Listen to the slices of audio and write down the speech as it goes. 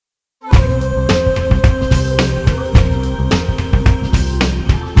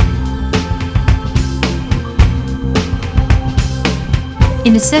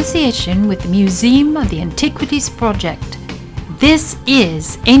In association with the Museum of the Antiquities Project, this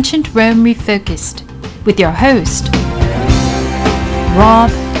is Ancient Rome Refocused with your host, Rob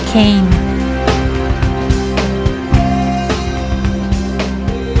Kane.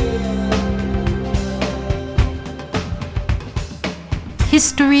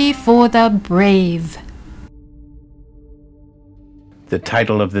 History for the Brave. The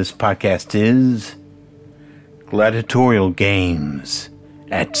title of this podcast is Gladiatorial Games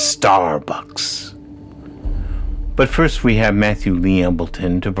at Starbucks. But first we have Matthew Leigh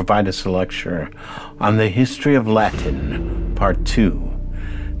Embleton to provide us a lecture on the history of Latin, Part 2.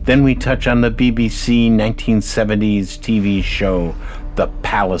 Then we touch on the BBC 1970s TV show, The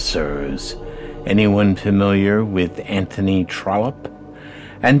PALLISERS. Anyone familiar with Anthony Trollope?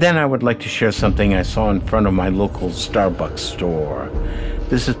 And then I would like to share something I saw in front of my local Starbucks store.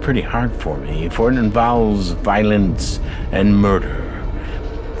 This is pretty hard for me, for it involves violence and murder.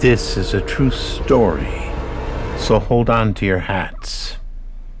 This is a true story, so hold on to your hats.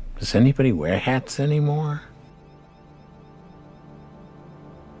 Does anybody wear hats anymore?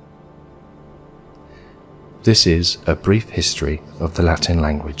 This is a brief history of the Latin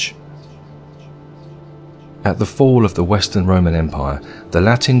language. At the fall of the Western Roman Empire, the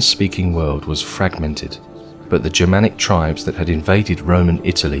Latin-speaking world was fragmented, but the Germanic tribes that had invaded Roman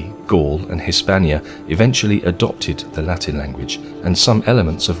Italy, Gaul and Hispania eventually adopted the Latin language and some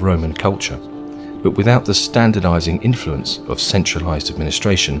elements of Roman culture. But without the standardizing influence of centralized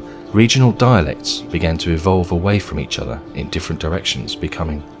administration, regional dialects began to evolve away from each other in different directions,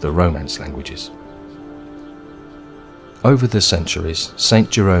 becoming the Romance languages. Over the centuries, St.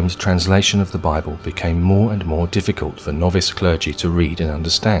 Jerome's translation of the Bible became more and more difficult for novice clergy to read and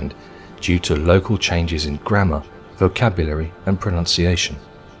understand due to local changes in grammar, vocabulary and pronunciation.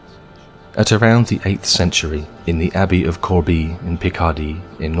 At around the 8th century, in the Abbey of Corbie in Picardy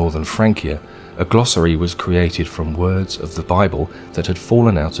in northern Francia, a glossary was created from words of the Bible that had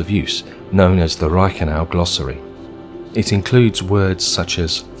fallen out of use, known as the Reichenau Glossary. It includes words such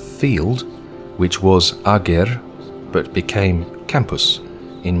as field, which was ager, but became campus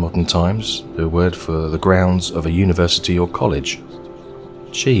in modern times, the word for the grounds of a university or college.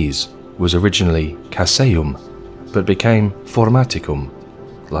 Cheese was originally caseum, but became formaticum,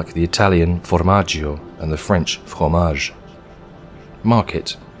 like the Italian formaggio and the French fromage.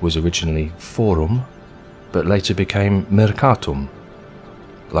 Market was originally forum, but later became mercatum,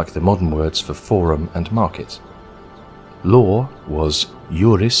 like the modern words for forum and market. Law was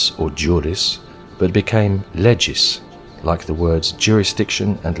juris or juris, but became legis, like the words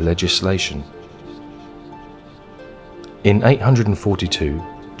jurisdiction and legislation. In 842,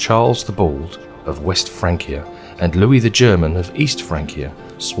 Charles the Bald of West Francia and Louis the German of East Francia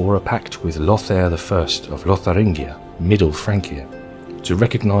swore a pact with Lothair I of Lotharingia, Middle Francia, to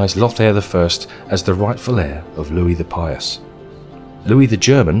recognize Lothair I as the rightful heir of Louis the Pious. Louis the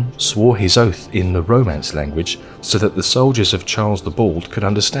German swore his oath in the Romance language so that the soldiers of Charles the Bald could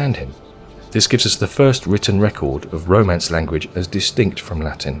understand him. This gives us the first written record of Romance language as distinct from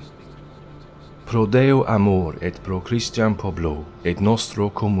Latin. Pro Deo amor et pro Christian poblo et nostro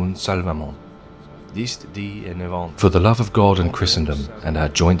commun salvamon. For the love of God and Christendom and our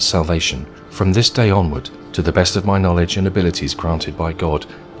joint salvation, from this day onward, to the best of my knowledge and abilities granted by God,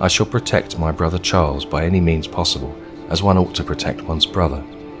 I shall protect my brother Charles by any means possible, as one ought to protect one's brother,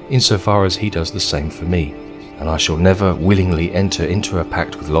 insofar as he does the same for me, and I shall never willingly enter into a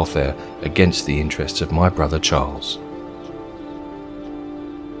pact with Lothair against the interests of my brother Charles.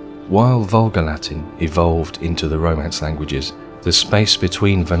 While Vulgar Latin evolved into the Romance languages, the space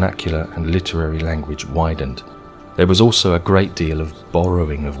between vernacular and literary language widened. There was also a great deal of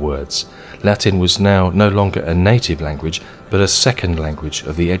borrowing of words. Latin was now no longer a native language, but a second language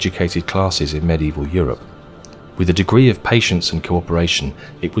of the educated classes in medieval Europe. With a degree of patience and cooperation,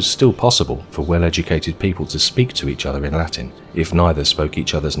 it was still possible for well-educated people to speak to each other in Latin, if neither spoke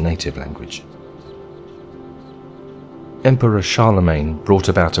each other's native language. Emperor Charlemagne brought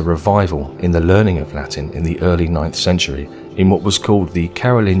about a revival in the learning of Latin in the early 9th century in what was called the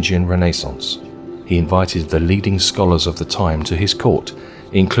Carolingian Renaissance. He invited the leading scholars of the time to his court,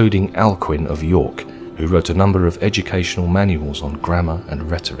 including Alcuin of York, who wrote a number of educational manuals on grammar and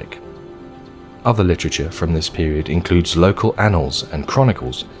rhetoric. Other literature from this period includes local annals and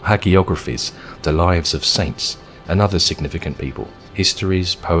chronicles, hagiographies, the lives of saints and other significant people,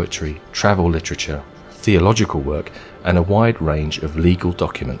 histories, poetry, travel literature, theological work, and a wide range of legal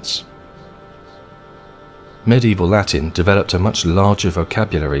documents. Medieval Latin developed a much larger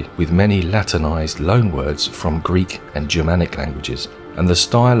vocabulary with many Latinized loanwords from Greek and Germanic languages, and the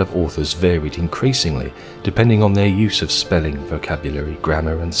style of authors varied increasingly depending on their use of spelling, vocabulary,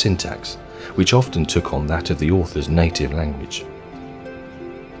 grammar and syntax, which often took on that of the author's native language.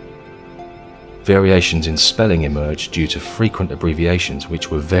 Variations in spelling emerged due to frequent abbreviations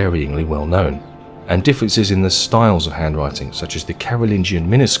which were varyingly well known, and differences in the styles of handwriting, such as the Carolingian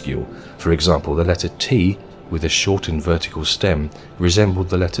minuscule. For example, the letter T with a shortened vertical stem resembled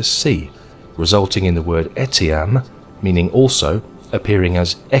the letter C, resulting in the word etiam, meaning also, appearing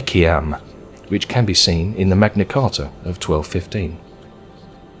as eciam, which can be seen in the Magna Carta of 1215.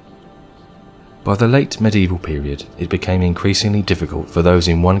 By the late medieval period, it became increasingly difficult for those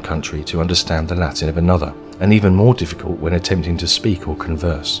in one country to understand the Latin of another, and even more difficult when attempting to speak or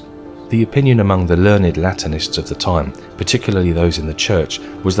converse. The opinion among the learned Latinists of the time, particularly those in the church,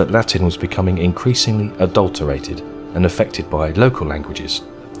 was that Latin was becoming increasingly adulterated and affected by local languages,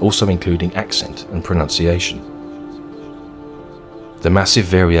 also including accent and pronunciation. The massive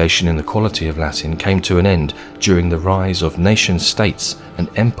variation in the quality of Latin came to an end during the rise of nation-states and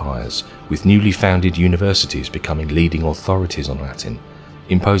empires, with newly founded universities becoming leading authorities on Latin,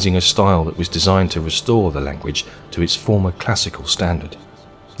 imposing a style that was designed to restore the language to its former classical standard.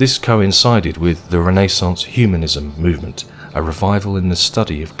 This coincided with the Renaissance humanism movement, a revival in the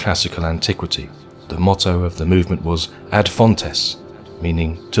study of classical antiquity. The motto of the movement was ad fontes,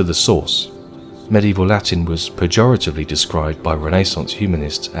 meaning to the source. Medieval Latin was pejoratively described by Renaissance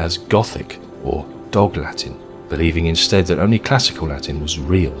humanists as Gothic or dog Latin, believing instead that only classical Latin was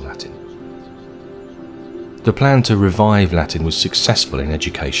real Latin. The plan to revive Latin was successful in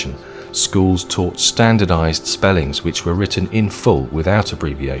education. Schools taught standardized spellings which were written in full without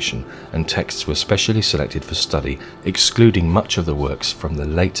abbreviation, and texts were specially selected for study, excluding much of the works from the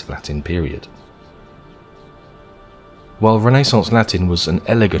late Latin period. While Renaissance Latin was an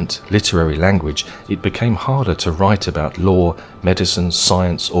elegant literary language, it became harder to write about law, medicine,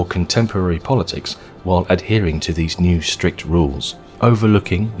 science, or contemporary politics while adhering to these new strict rules,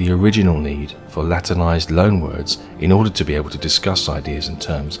 overlooking the original need for Latinized loanwords in order to be able to discuss ideas and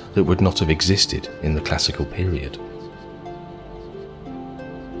terms that would not have existed in the classical period.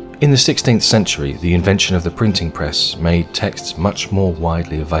 In the 16th century, the invention of the printing press made texts much more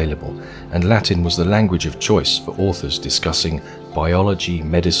widely available, and Latin was the language of choice for authors discussing biology,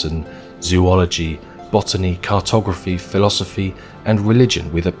 medicine, zoology, botany, cartography, philosophy, and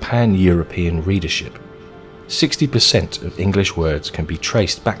religion with a pan-European readership. 60% of English words can be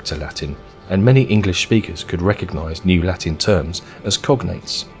traced back to Latin, and many English speakers could recognize new Latin terms as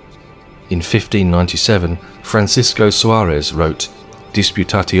cognates. In 1597, Francisco Suarez wrote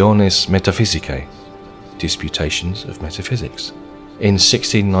Disputationes Metaphysicae, Disputations of Metaphysics. In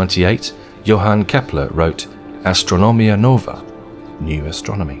 1698, Johann Kepler wrote Astronomia Nova, New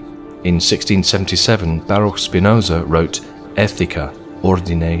Astronomy. In 1677, Baruch Spinoza wrote Ethica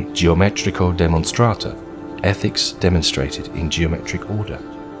Ordine Geometrico Demonstrata, Ethics Demonstrated in Geometric Order.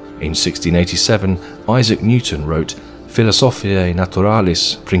 In 1687, Isaac Newton wrote Philosophiae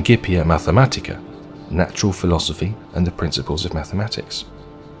Naturalis Principia Mathematica, Natural Philosophy and the Principles of Mathematics.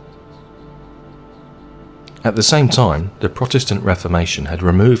 At the same time, the Protestant Reformation had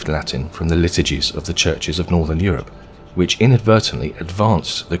removed Latin from the liturgies of the churches of Northern Europe, which inadvertently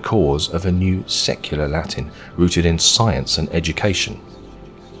advanced the cause of a new secular Latin rooted in science and education.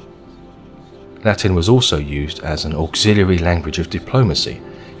 Latin was also used as an auxiliary language of diplomacy,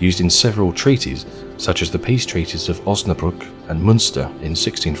 used in several treaties, such as the peace treaties of Osnabrück and Münster in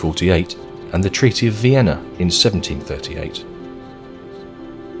 1648, and the Treaty of Vienna in 1738.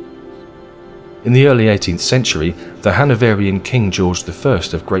 In the early 18th century, the Hanoverian King George I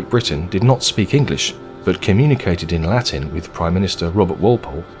of Great Britain did not speak English, but communicated in Latin with Prime Minister Robert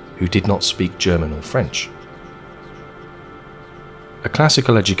Walpole, who did not speak German or French. A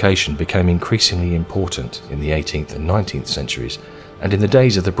classical education became increasingly important in the 18th and 19th centuries, and in the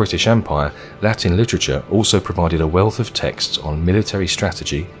days of the British Empire, Latin literature also provided a wealth of texts on military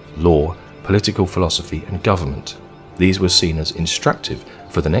strategy, law, political philosophy and government. These were seen as instructive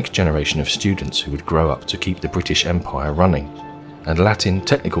for the next generation of students who would grow up to keep the British Empire running, and Latin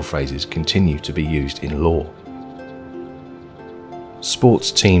technical phrases continue to be used in law.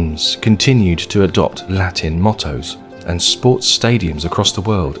 Sports teams continued to adopt Latin mottos, and sports stadiums across the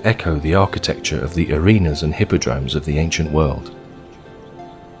world echo the architecture of the arenas and hippodromes of the ancient world.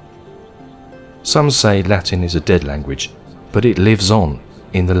 Some say Latin is a dead language, but it lives on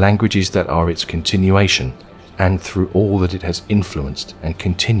in the languages that are its continuation, and through all that it has influenced and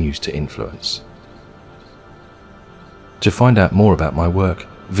continues to influence. To find out more about my work,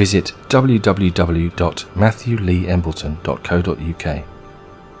 visit www.matthewleighembleton.co.uk.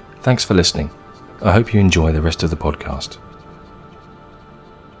 Thanks for listening. I hope you enjoy the rest of the podcast.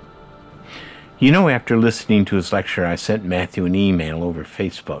 You know, after listening to his lecture, I sent Matthew an email over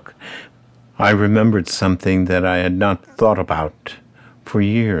Facebook. I remembered something that I had not thought about for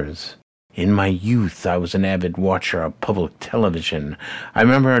years. In my youth, I was an avid watcher of public television. I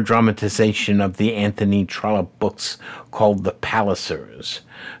remember a dramatization of the Anthony Trollope books called The Pallisers.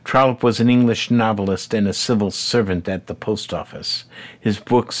 Trollope was an English novelist and a civil servant at the post office. His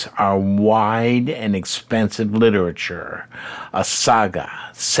books are wide and expansive literature, a saga,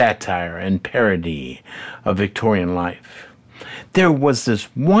 satire, and parody of Victorian life. There was this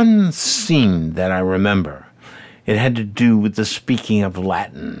one scene that I remember. It had to do with the speaking of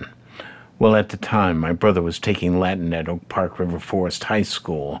Latin. Well, at the time, my brother was taking Latin at Oak Park River Forest High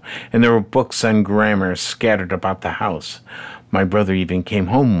School, and there were books on grammar scattered about the house. My brother even came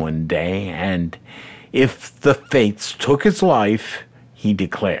home one day, and if the fates took his life, he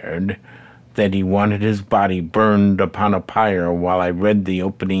declared that he wanted his body burned upon a pyre while I read the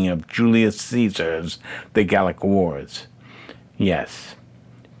opening of Julius Caesar's The Gallic Wars. Yes,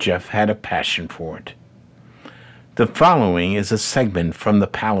 Jeff had a passion for it. The following is a segment from the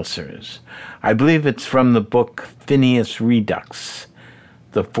Pallisers. I believe it's from the book Phineas Redux,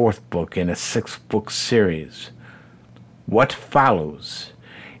 the 4th book in a 6-book series. What follows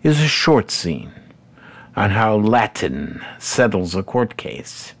is a short scene on how Latin settles a court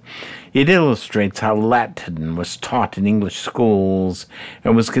case. It illustrates how Latin was taught in English schools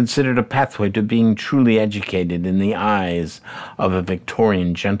and was considered a pathway to being truly educated in the eyes of a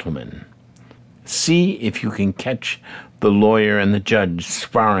Victorian gentleman. See if you can catch the lawyer and the judge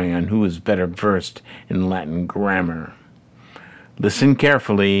sparring on who is better versed in Latin grammar. Listen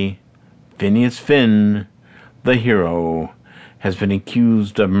carefully. Phineas Finn, the hero, has been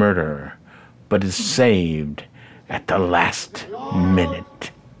accused of murder, but is saved at the last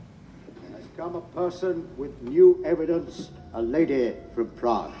minute. Has come a person with new evidence, a lady from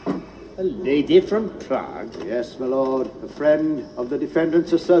Prague. A lady from Prague? Yes, my lord. A friend of the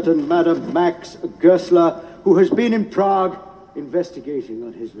defendants, a certain Madame Max Goesler, who has been in Prague investigating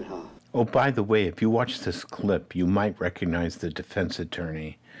on his behalf. Oh, by the way, if you watch this clip, you might recognize the defense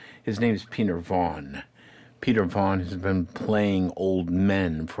attorney. His name is Peter Vaughan. Peter Vaughan has been playing old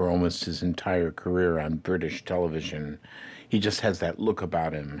men for almost his entire career on British television. He just has that look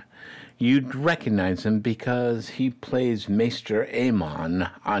about him. You'd recognize him because he plays Maester Aemon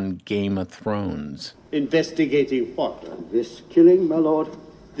on Game of Thrones. Investigating what? This killing, my lord?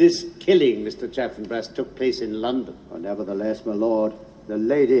 This killing, Mr. Chaffanbrass, took place in London. But nevertheless, my lord, the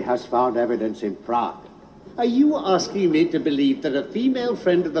lady has found evidence in Prague. Are you asking me to believe that a female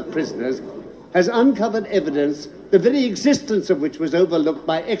friend of the prisoner's has uncovered evidence, the very existence of which was overlooked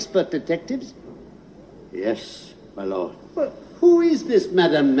by expert detectives? Yes, my lord. Well, who is this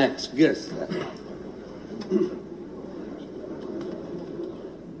Madame Max Goesler?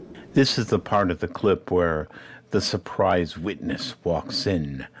 This is the part of the clip where the surprise witness walks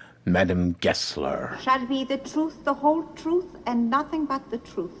in, Madame Goesler. Shall be the truth, the whole truth, and nothing but the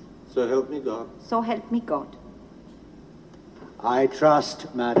truth. So help me God. So help me God. I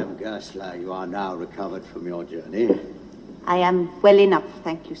trust, Madame Goesler, you are now recovered from your journey. I am well enough,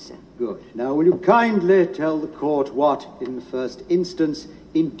 thank you, sir. Good. Now, will you kindly tell the court what, in the first instance,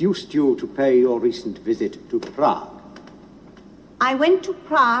 induced you to pay your recent visit to Prague? I went to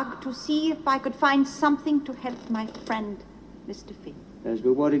Prague to see if I could find something to help my friend, Mr. Finn. Yes,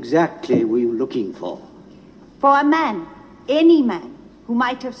 but what exactly were you looking for? For a man, any man, who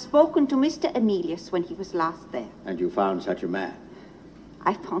might have spoken to Mr. Emilius when he was last there. And you found such a man?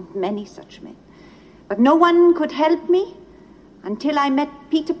 I found many such men. But no one could help me until I met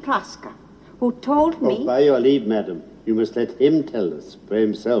Peter Praska, who told me... Oh, by your leave, madam, you must let him tell us for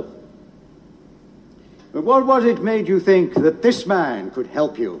himself. But what was it made you think that this man could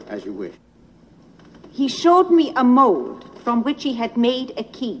help you as you wished? He showed me a mold from which he had made a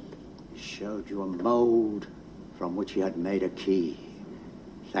key. He showed you a mold from which he had made a key.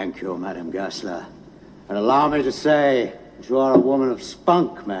 Thank you, Madame Goesler. And allow me to say that you are a woman of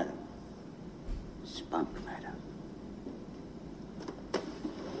spunk, madam. Spunk, madam.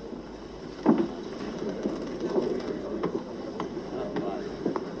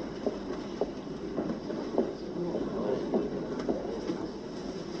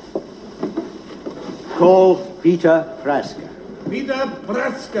 Call Peter Praska. Peter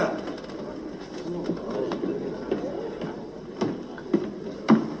Praska!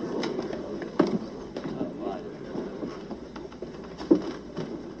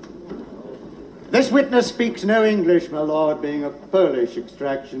 This witness speaks no English, my lord, being of Polish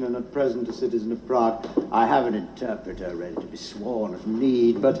extraction and at present a citizen of Prague. I have an interpreter ready to be sworn if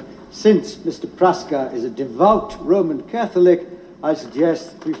need, but since Mr. Praska is a devout Roman Catholic, I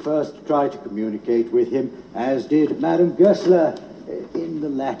suggest that we first try to communicate with him, as did Madame Goesler, in the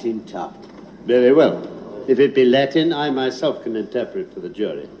Latin tongue. Very well. If it be Latin, I myself can interpret for the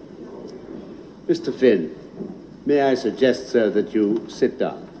jury. Mr. Finn, may I suggest, sir, that you sit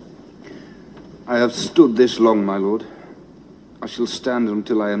down? I have stood this long, my lord. I shall stand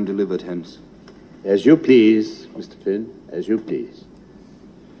until I am delivered hence. As you please, Mr. Finn, as you please.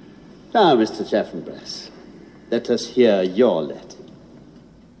 Now, Mr. Chaffanbrass, let us hear your Latin.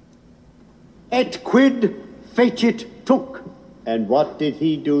 Et quid fecit tunc? And what did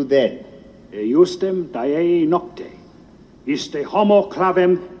he do then? Justem diei nocte, iste homo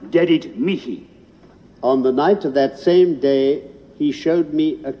clavem dedit mihi. On the night of that same day, he showed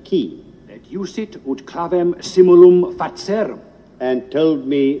me a key. Et usit ut clavem simulum facerum. And told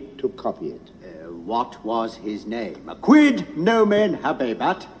me to copy it. What was his name? Quid nomen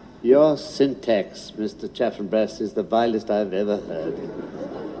habebat? Your syntax, Mr. Chaffanbrass, is the vilest I've ever heard.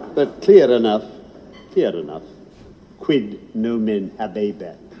 But clear enough. Quid nomen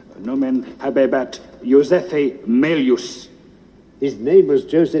habebat? Nomen habebat Josephe Melius. His name was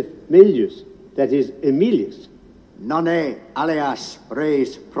Joseph Melius, that is, Emilius. Nonne alias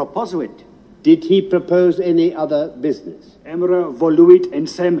res proposuit. Did he propose any other business? Emere voluit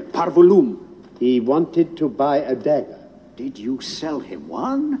ensem parvulum. He wanted to buy a dagger. Did you sell him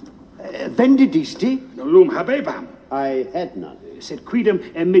one? Vendidisti? Nullum habebam. I had none. Sed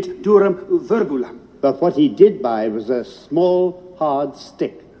quidem emit durum virgulam. But what he did buy was a small, hard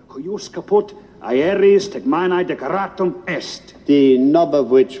stick. Cuius caput aeris tegmanae decoratum est. The knob of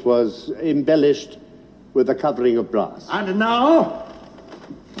which was embellished with a covering of brass. And now?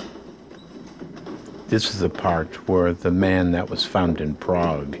 This is the part where the man that was found in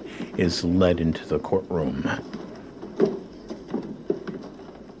Prague is led into the courtroom.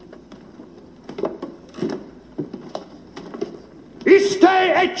 Iste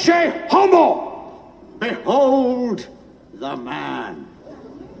ecce homo! Behold the man.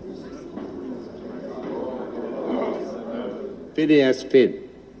 Phineas Finn,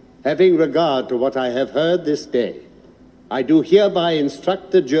 having regard to what I have heard this day, I do hereby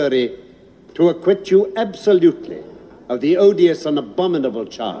instruct the jury to acquit you absolutely of the odious and abominable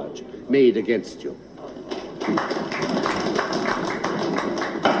charge made against you.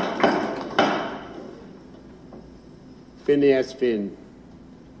 Phineas Finn,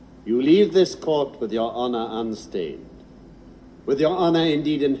 you leave this court with your honor unstained, with your honor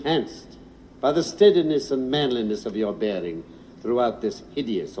indeed enhanced by the steadiness and manliness of your bearing throughout this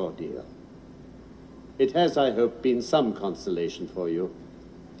hideous ordeal. It has, I hope, been some consolation for you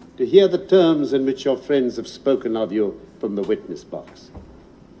to hear the terms in which your friends have spoken of you from the witness box.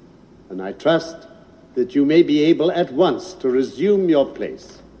 And I trust that you may be able at once to resume your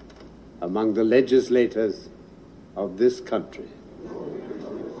place among the legislators of this country.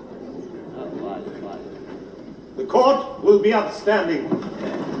 The court will be upstanding.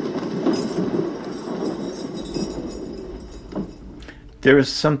 There is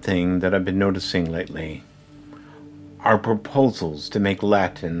something that I've been noticing lately. Our proposals to make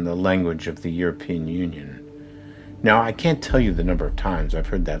Latin the language of the European Union. Now, I can't tell you the number of times I've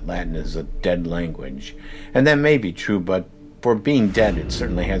heard that Latin is a dead language, and that may be true, but for being dead, it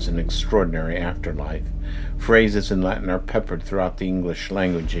certainly has an extraordinary afterlife. Phrases in Latin are peppered throughout the English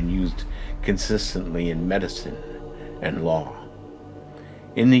language and used consistently in medicine and law.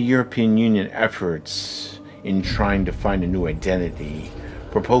 In the European Union efforts in trying to find a new identity,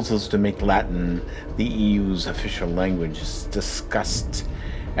 proposals to make Latin the EU's official language is discussed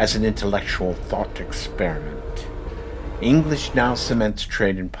as an intellectual thought experiment. English now cements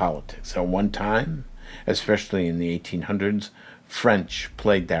trade and politics. At one time, especially in the 1800s, French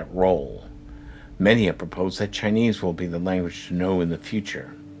played that role. Many have proposed that Chinese will be the language to know in the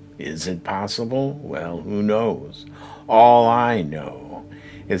future. Is it possible? Well, who knows? All I know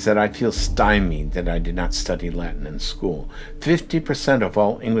is that I feel stymied that I did not study Latin in school. 50% of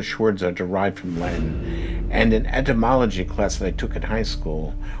all English words are derived from Latin, and an etymology class that I took in high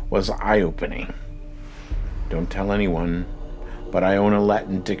school was eye-opening. Don't tell anyone, but I own a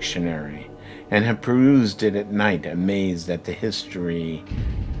Latin dictionary and have perused it at night, amazed at the history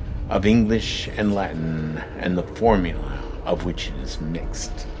of English and Latin and the formula of which it is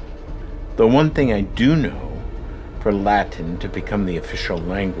mixed. The one thing I do know, for Latin to become the official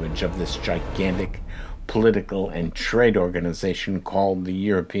language of this gigantic political and trade organization called the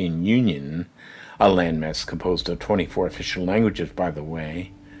European Union, a landmass composed of 24 official languages, by the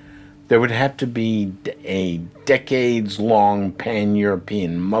way, there would have to be a decades-long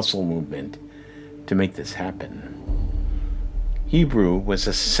pan-European muscle movement to make this happen. Hebrew was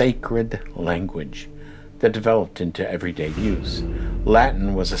a sacred language. that developed into everyday use.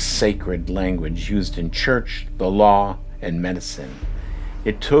 Latin was a sacred language used in church, the law, and medicine.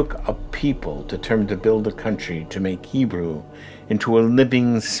 It took a people determined to build a country to make Hebrew into a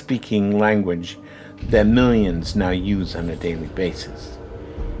living, speaking language that millions now use on a daily basis.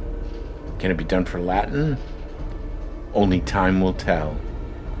 Can it be done for Latin? Only time will tell.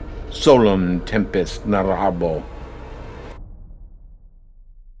 Solum tempus narrabo.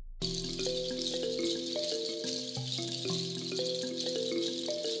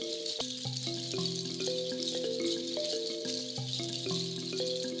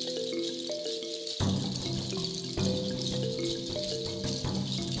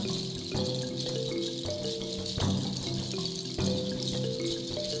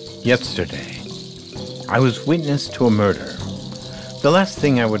 Yesterday, I was witness to a murder. The last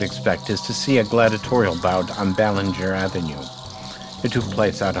thing I would expect is to see a gladiatorial bout on Ballinger Avenue. It took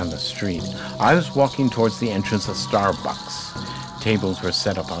place out on the street. I was walking towards the entrance of Starbucks. Tables were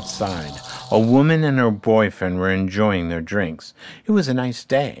set up outside. A woman and her boyfriend were enjoying their drinks. It was a nice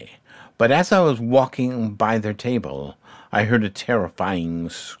day. But as I was walking by their table, I heard a terrifying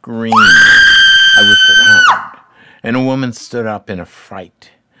scream. I looked around, and a woman stood up in a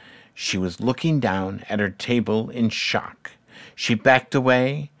fright. She was looking down at her table in shock. She backed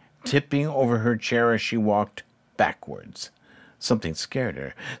away, tipping over her chair as she walked backwards. Something scared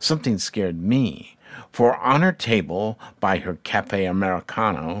her. Something scared me. For on her table, by her cafe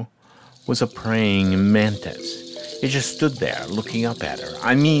Americano, was a praying mantis. It just stood there, looking up at her.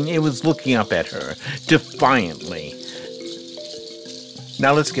 I mean, it was looking up at her, defiantly.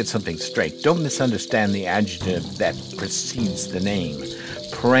 Now let's get something straight. Don't misunderstand the adjective that precedes the name.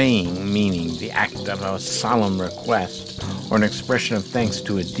 Praying, meaning the act of a solemn request or an expression of thanks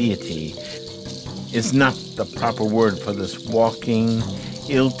to a deity, is not the proper word for this walking,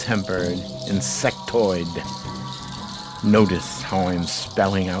 ill-tempered insectoid. Notice how I'm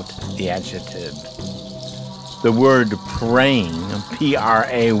spelling out the adjective. The word praying,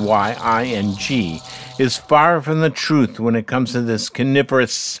 P-R-A-Y-I-N-G, is far from the truth when it comes to this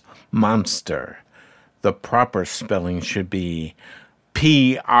carnivorous monster. The proper spelling should be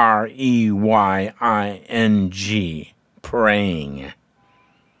P-R-E-Y-I-N-G, praying.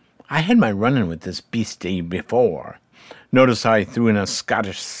 I had my run-in with this beastie before. Notice how I threw in a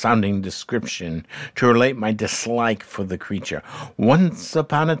Scottish-sounding description to relate my dislike for the creature. Once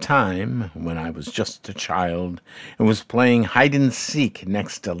upon a time, when I was just a child and was playing hide-and-seek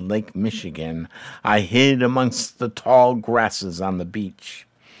next to Lake Michigan, I hid amongst the tall grasses on the beach.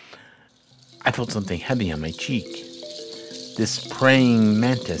 I felt something heavy on my cheek. This praying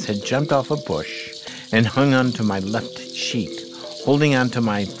mantis had jumped off a bush and hung onto my left cheek, holding onto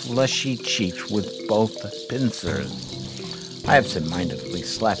my fleshy cheek with both pincers. I absent-mindedly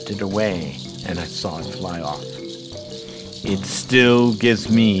slapped it away, and I saw it fly off. It still gives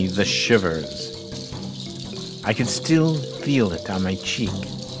me the shivers. I can still feel it on my cheek,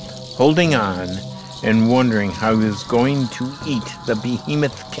 holding on and wondering how he was going to eat the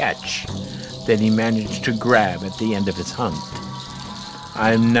behemoth catch that he managed to grab at the end of his hunt.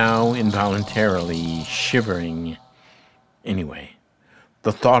 I am now involuntarily shivering. Anyway,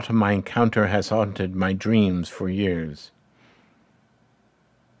 the thought of my encounter has haunted my dreams for years.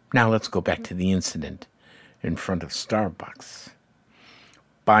 Now let's go back to the incident in front of Starbucks.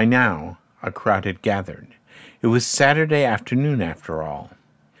 By now, a crowd had gathered. It was Saturday afternoon, after all.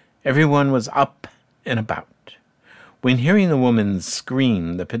 Everyone was up and about. When hearing the woman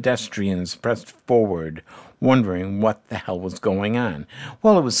scream, the pedestrians pressed forward, wondering what the hell was going on.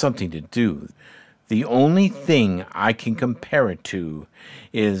 Well, it was something to do. The only thing I can compare it to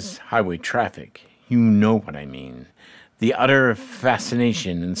is highway traffic. You know what I mean. The utter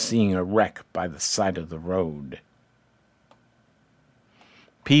fascination in seeing a wreck by the side of the road.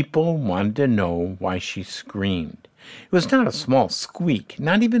 People wanted to know why she screamed. It was not a small squeak,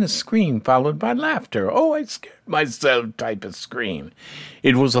 not even a scream followed by laughter. Oh, I scared myself type of scream.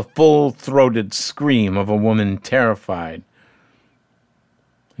 It was a full-throated scream of a woman terrified.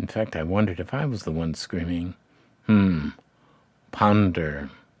 In fact, I wondered if I was the one screaming. Ponder.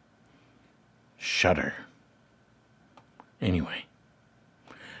 Shudder. Anyway.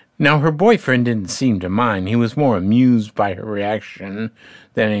 Now, her boyfriend didn't seem to mind. He was more amused by her reaction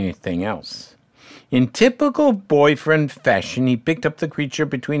than anything else. In typical boyfriend fashion, he picked up the creature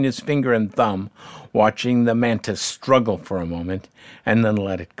between his finger and thumb, watching the mantis struggle for a moment, and then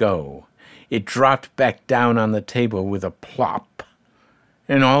let it go. It dropped back down on the table with a plop,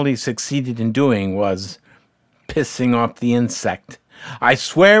 and all he succeeded in doing was pissing off the insect I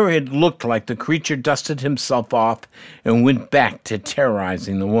swear it looked like the creature dusted himself off and went back to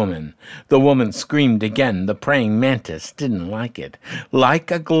terrorizing the woman. The woman screamed again. The praying mantis didn't like it.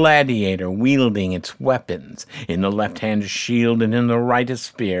 Like a gladiator wielding its weapons, in the left hand a shield and in the right a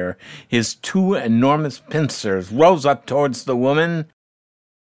spear, his two enormous pincers rose up towards the woman.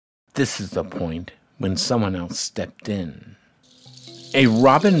 This is the point when someone else stepped in. A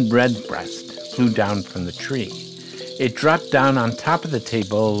robin redbreast flew down from the tree. It dropped down on top of the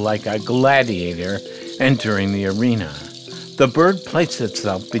table like a gladiator entering the arena. The bird placed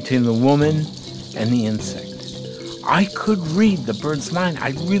itself between the woman and the insect. I could read the bird's mind.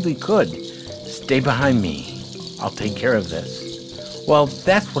 I really could. Stay behind me. I'll take care of this. Well,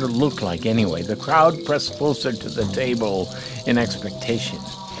 that's what it looked like anyway. The crowd pressed closer to the table in expectation.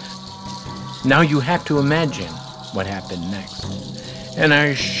 Now you have to imagine what happened next. And I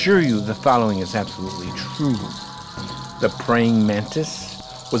assure you the following is absolutely true. The praying mantis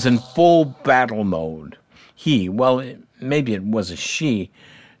was in full battle mode. Maybe it was a she,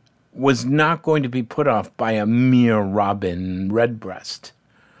 was not going to be put off by a mere robin redbreast.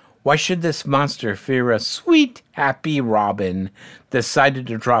 Why should this monster fear a sweet, happy robin decided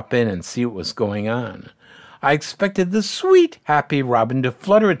to drop in and see what was going on? I expected the sweet, happy robin to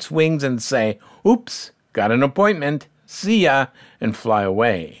flutter its wings and say, "Oops, got an appointment, see ya," and fly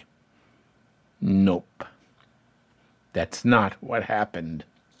away. Nope. That's not what happened.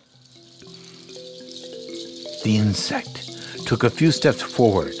 The insect took a few steps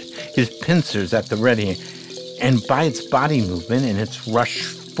forward, his pincers at the ready, and by its body movement and its rush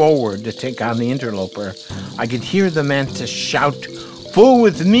forward to take on the interloper, I could hear the mantis shout, "Fool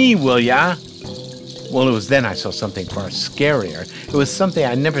with me, will ya?" Well, it was then I saw something far scarier. It was something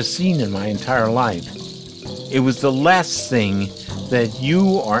I'd never seen in my entire life. It was the last thing that you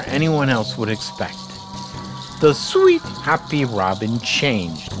or anyone else would expect. The sweet, happy robin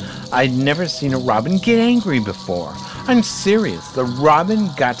changed. I'd never seen a robin get angry before. I'm serious. The robin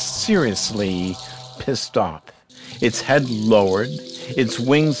got seriously pissed off. Its head lowered, its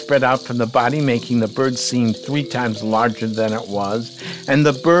wings spread out from the body, making the bird seem 3 times larger than it was, and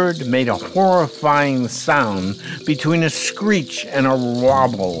the bird made a horrifying sound between a screech and a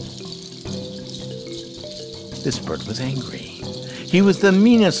wobble. This bird was angry. He was the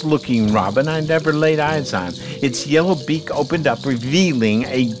meanest-looking robin I'd ever laid eyes on. Its yellow beak opened up, revealing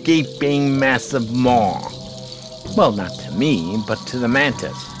a gaping, massive maw. Well, not to me, but to the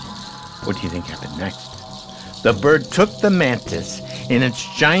mantis. What do you think happened next? The bird took the mantis in its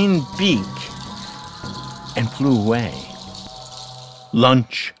giant beak and flew away.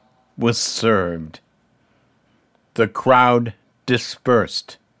 Lunch was served. The crowd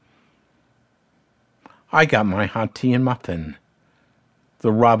dispersed. I got my hot tea and muffin.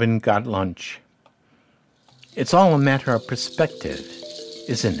 The robin got lunch. It's all a matter of perspective,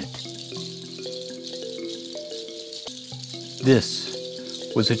 isn't it? This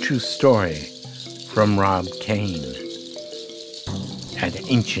was a true story from Rob Kane at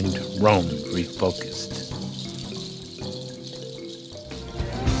Ancient Rome Refocused.